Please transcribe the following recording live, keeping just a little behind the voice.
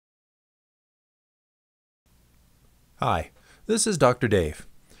Hi, this is Dr. Dave,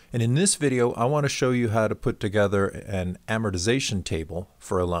 and in this video I want to show you how to put together an amortization table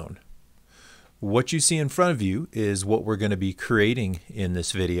for a loan. What you see in front of you is what we're going to be creating in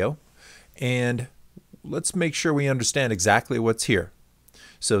this video, and let's make sure we understand exactly what's here.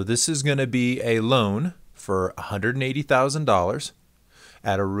 So this is going to be a loan for $180,000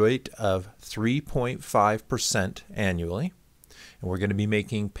 at a rate of 3.5% annually, and we're going to be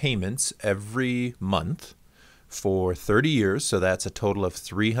making payments every month for 30 years, so that's a total of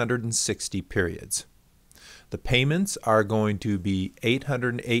 360 periods. The payments are going to be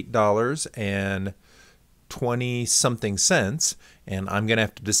 $808.20 something, and I'm going to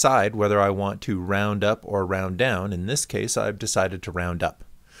have to decide whether I want to round up or round down. In this case, I've decided to round up.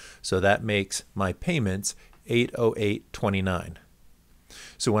 So that makes my payments $808.29.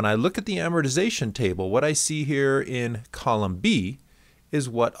 So when I look at the amortization table, what I see here in column B is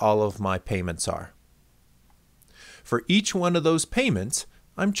what all of my payments are. For each one of those payments,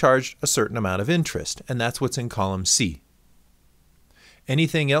 I'm charged a certain amount of interest, and that's what's in column C.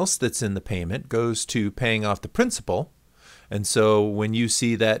 Anything else that's in the payment goes to paying off the principal, and so when you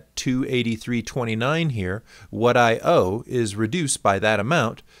see that $283.29 here, what I owe is reduced by that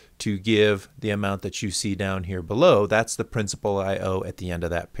amount to give the amount that you see down here below. That's the principal I owe at the end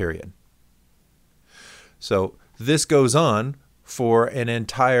of that period. So this goes on for an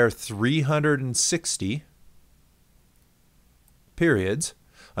entire 360 periods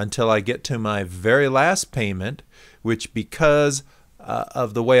until I get to my very last payment, which because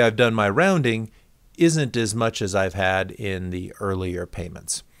of the way I've done my rounding isn't as much as I've had in the earlier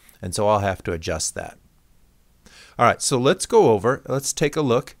payments. And so I'll have to adjust that. All right, so let's take a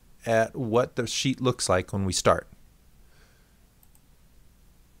look at what the sheet looks like when we start.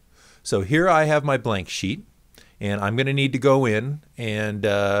 So here I have my blank sheet, and I'm going to need to go in and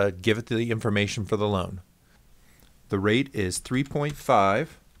give it the information for the loan. The rate is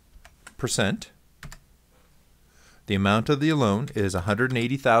 3.5%. The amount of the loan is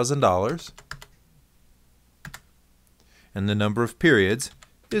 $180,000. And the number of periods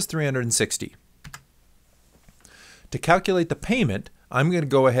is 360. To calculate the payment, I'm going to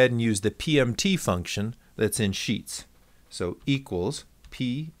go ahead and use the PMT function that's in Sheets. So equals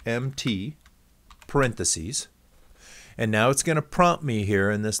PMT parentheses. And now it's going to prompt me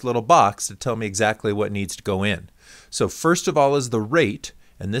here in this little box to tell me exactly what needs to go in. So first of all is the rate,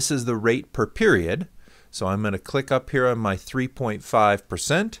 and this is the rate per period. So I'm going to click up here on my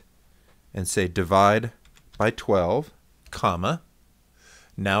 3.5% and say divide by 12, comma.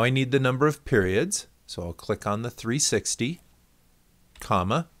 Now I need the number of periods, so I'll click on the 360,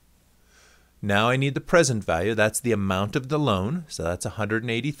 comma. Now I need the present value, that's the amount of the loan, so that's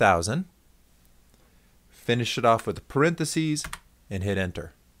 $180,000. Finish it off with the parentheses and hit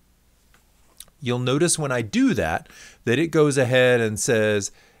enter. You'll notice when I do that it goes ahead and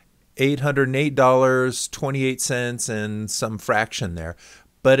says $808.28 and some fraction there,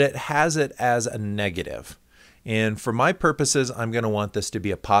 but it has it as a negative. And for my purposes, I'm going to want this to be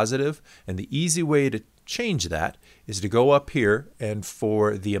a positive, and the easy way to change that is to go up here and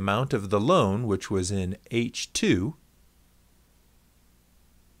for the amount of the loan, which was in H2,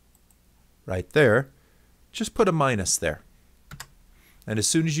 right there, just put a minus there. And as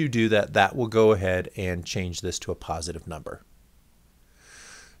soon as you do that, that will go ahead and change this to a positive number.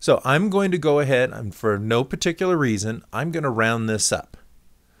 So I'm going to go ahead and for no particular reason, I'm going to round this up.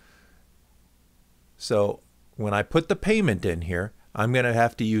 So when I put the payment in here, I'm going to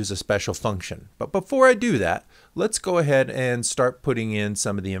have to use a special function. But before I do that, let's go ahead and start putting in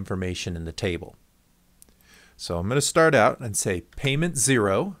some of the information in the table. So I'm going to start out and say payment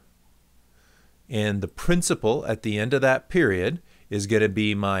 0. And the principal at the end of that period is going to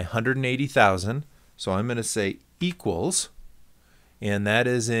be my $180,000. So I'm going to say equals, and that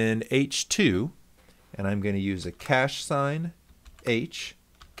is in H2, and I'm going to use a cash sign H,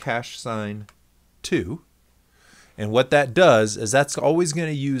 cash sign 2. And what that does is that's always going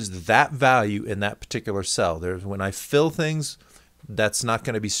to use that value in that particular cell. When I fill things, that's not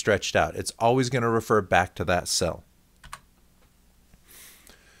going to be stretched out. It's always going to refer back to that cell.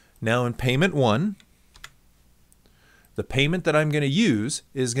 Now in payment 1, the payment that I'm going to use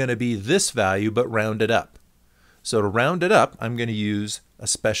is going to be this value but rounded up. So to round it up, I'm going to use a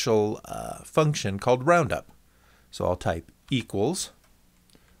special function called roundup. So I'll type equals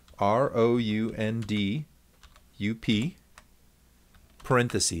ROUNDUP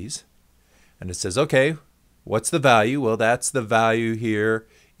parentheses, and it says, okay, what's the value? Well, that's the value here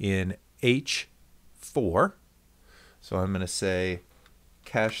in H4. So I'm going to say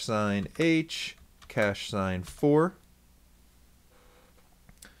cash sign H, cash sign 4,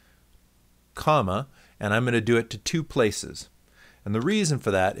 comma, and I'm going to do it to 2 places. And the reason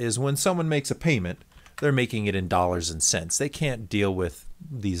for that is when someone makes a payment, they're making it in dollars and cents. They can't deal with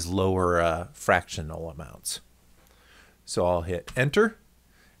these lower fractional amounts. So I'll hit enter.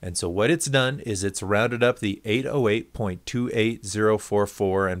 And so what it's done is it's rounded up the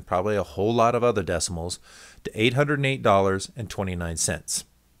 808.28044 and probably a whole lot of other decimals to $808.29.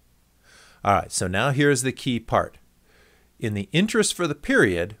 All right, so now here's the key part. In the interest for the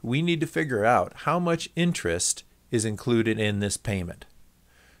period, we need to figure out how much interest is included in this payment.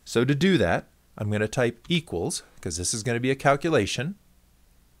 So to do that, I'm going to type equals, because this is going to be a calculation.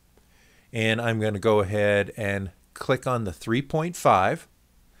 And I'm going to go ahead and click on the 3.5.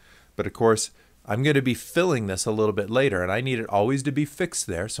 But of course, I'm going to be filling this a little bit later, and I need it always to be fixed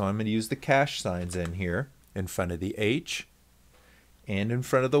there. So I'm going to use the cash signs in here in front of the H and in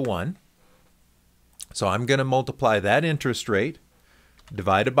front of the 1. So I'm going to multiply that interest rate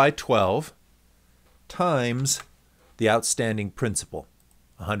divided by 12 times the outstanding principal,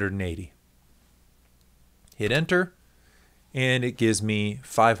 180. Hit enter, and it gives me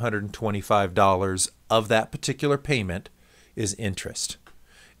 $525 of that particular payment is interest.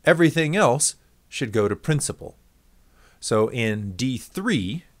 Everything else should go to principal. So in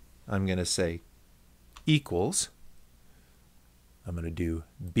D3, I'm going to say equals, I'm going to do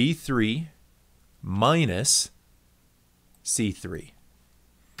B3 minus C3.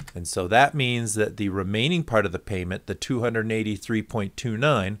 And so that means that the remaining part of the payment, the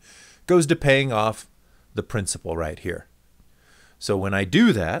 $283.29, goes to paying off the principal right here. So when I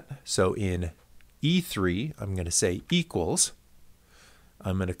do that, so in E3, I'm going to say equals,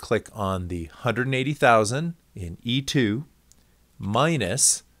 I'm going to click on the 180,000 in E2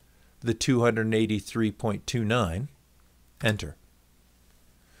 minus the 283.29, enter.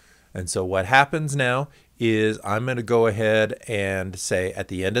 And so what happens now is I'm going to go ahead and say at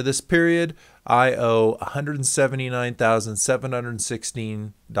the end of this period, I owe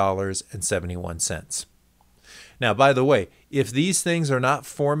 $179,716.71. Now, by the way, if these things are not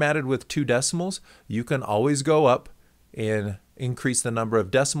formatted with 2 decimals, you can always go up and increase the number of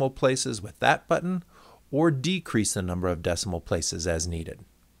decimal places with that button or decrease the number of decimal places as needed.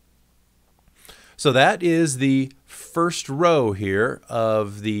 So that is the first row here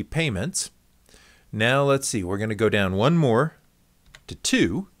of the payments. Now let's see, we're going to go down one more to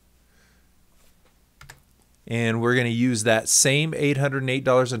 2. And we're going to use that same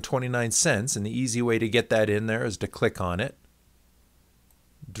 $808.29. And the easy way to get that in there is to click on it,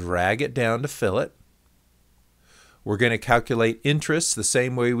 drag it down to fill it. We're going to calculate interest the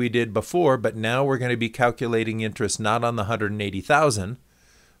same way we did before, but now we're going to be calculating interest not on the $180,000,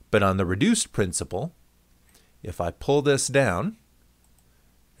 but on the reduced principal. If I pull this down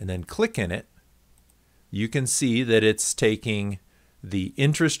and then click in it, you can see that it's taking the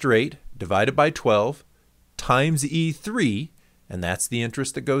interest rate divided by 12 times E3, and that's the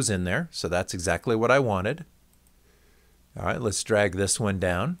interest that goes in there. So that's exactly what I wanted. All right, let's drag this one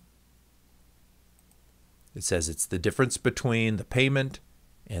down. It says it's the difference between the payment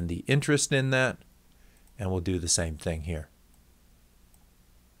and the interest in that, and we'll do the same thing here.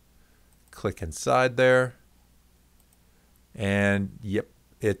 Click inside there, and yep,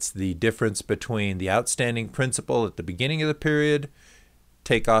 it's the difference between the outstanding principal at the beginning of the period,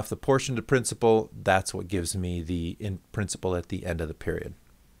 take off the portion to principal, that's what gives me the principal at the end of the period.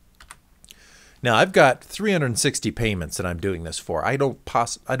 Now I've got 360 payments that I'm doing this for. I don't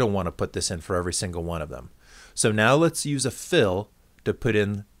want to put this in for every single one of them. So now let's use a fill to put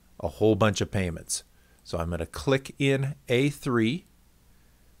in a whole bunch of payments. So I'm going to click in A3,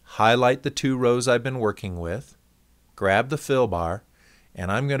 highlight the 2 rows I've been working with, grab the fill bar,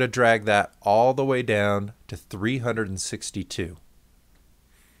 and I'm going to drag that all the way down to 362.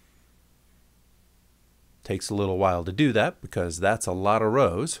 Takes a little while to do that because that's a lot of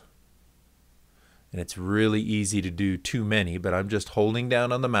rows. And it's really easy to do too many, but I'm just holding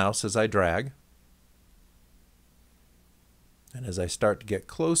down on the mouse as I drag. And as I start to get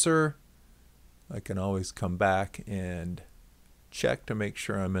closer, I can always come back and check to make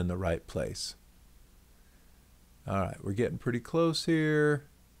sure I'm in the right place. All right, we're getting pretty close here.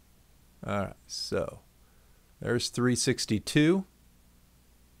 All right, so there's 362.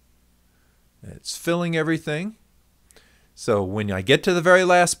 It's filling everything. So when I get to the very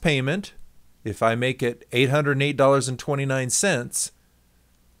last payment, if I make it $808.29,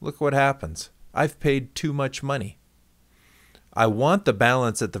 look what happens. I've paid too much money. I want the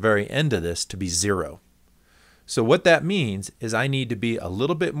balance at the very end of this to be 0. So what that means is I need to be a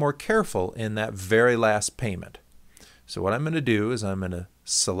little bit more careful in that very last payment. So what I'm going to do is I'm going to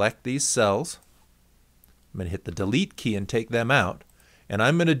select these cells. I'm going to hit the delete key and take them out. and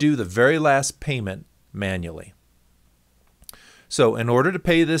I'm going to do the very last payment manually. So in order to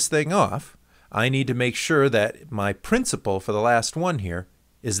pay this thing off, I need to make sure that my principal for the last one here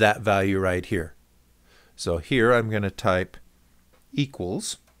is that value right here. So here I'm going to type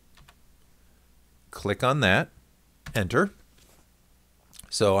equals, click on that, enter.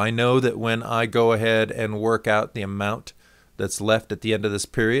 So I know that when I go ahead and work out the amount that's left at the end of this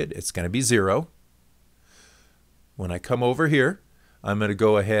period, it's going to be 0. When I come over here, I'm going to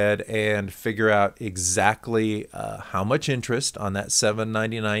go ahead and figure out exactly how much interest on that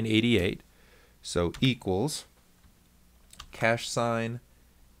 $799.88. So equals cash sign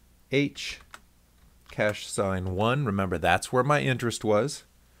H, cash sign 1, remember that's where my interest was,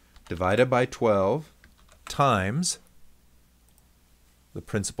 divided by 12 times the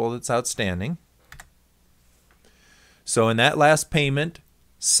principal that's outstanding. So in that last payment,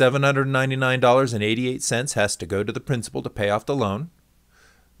 $799.88 has to go to the principal to pay off the loan.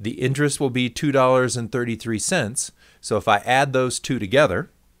 The interest will be $2.33. So if I add those two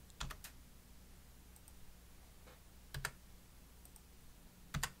together,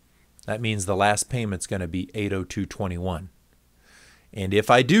 that means the last payment's going to be $802.21. And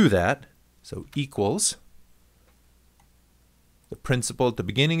if I do that, so equals the principal at the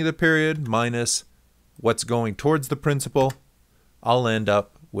beginning of the period minus what's going towards the principal, I'll end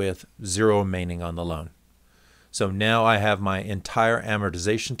up with 0 remaining on the loan. So now I have my entire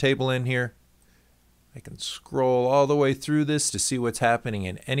amortization table in here. I can scroll all the way through this to see what's happening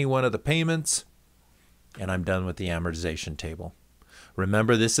in any one of the payments, and I'm done with the amortization table.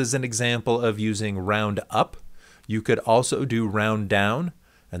 Remember, this is an example of using round up. You could also do round down,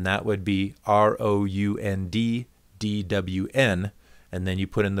 and that would be ROUND DWN, and then you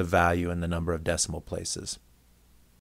put in the value and the number of decimal places.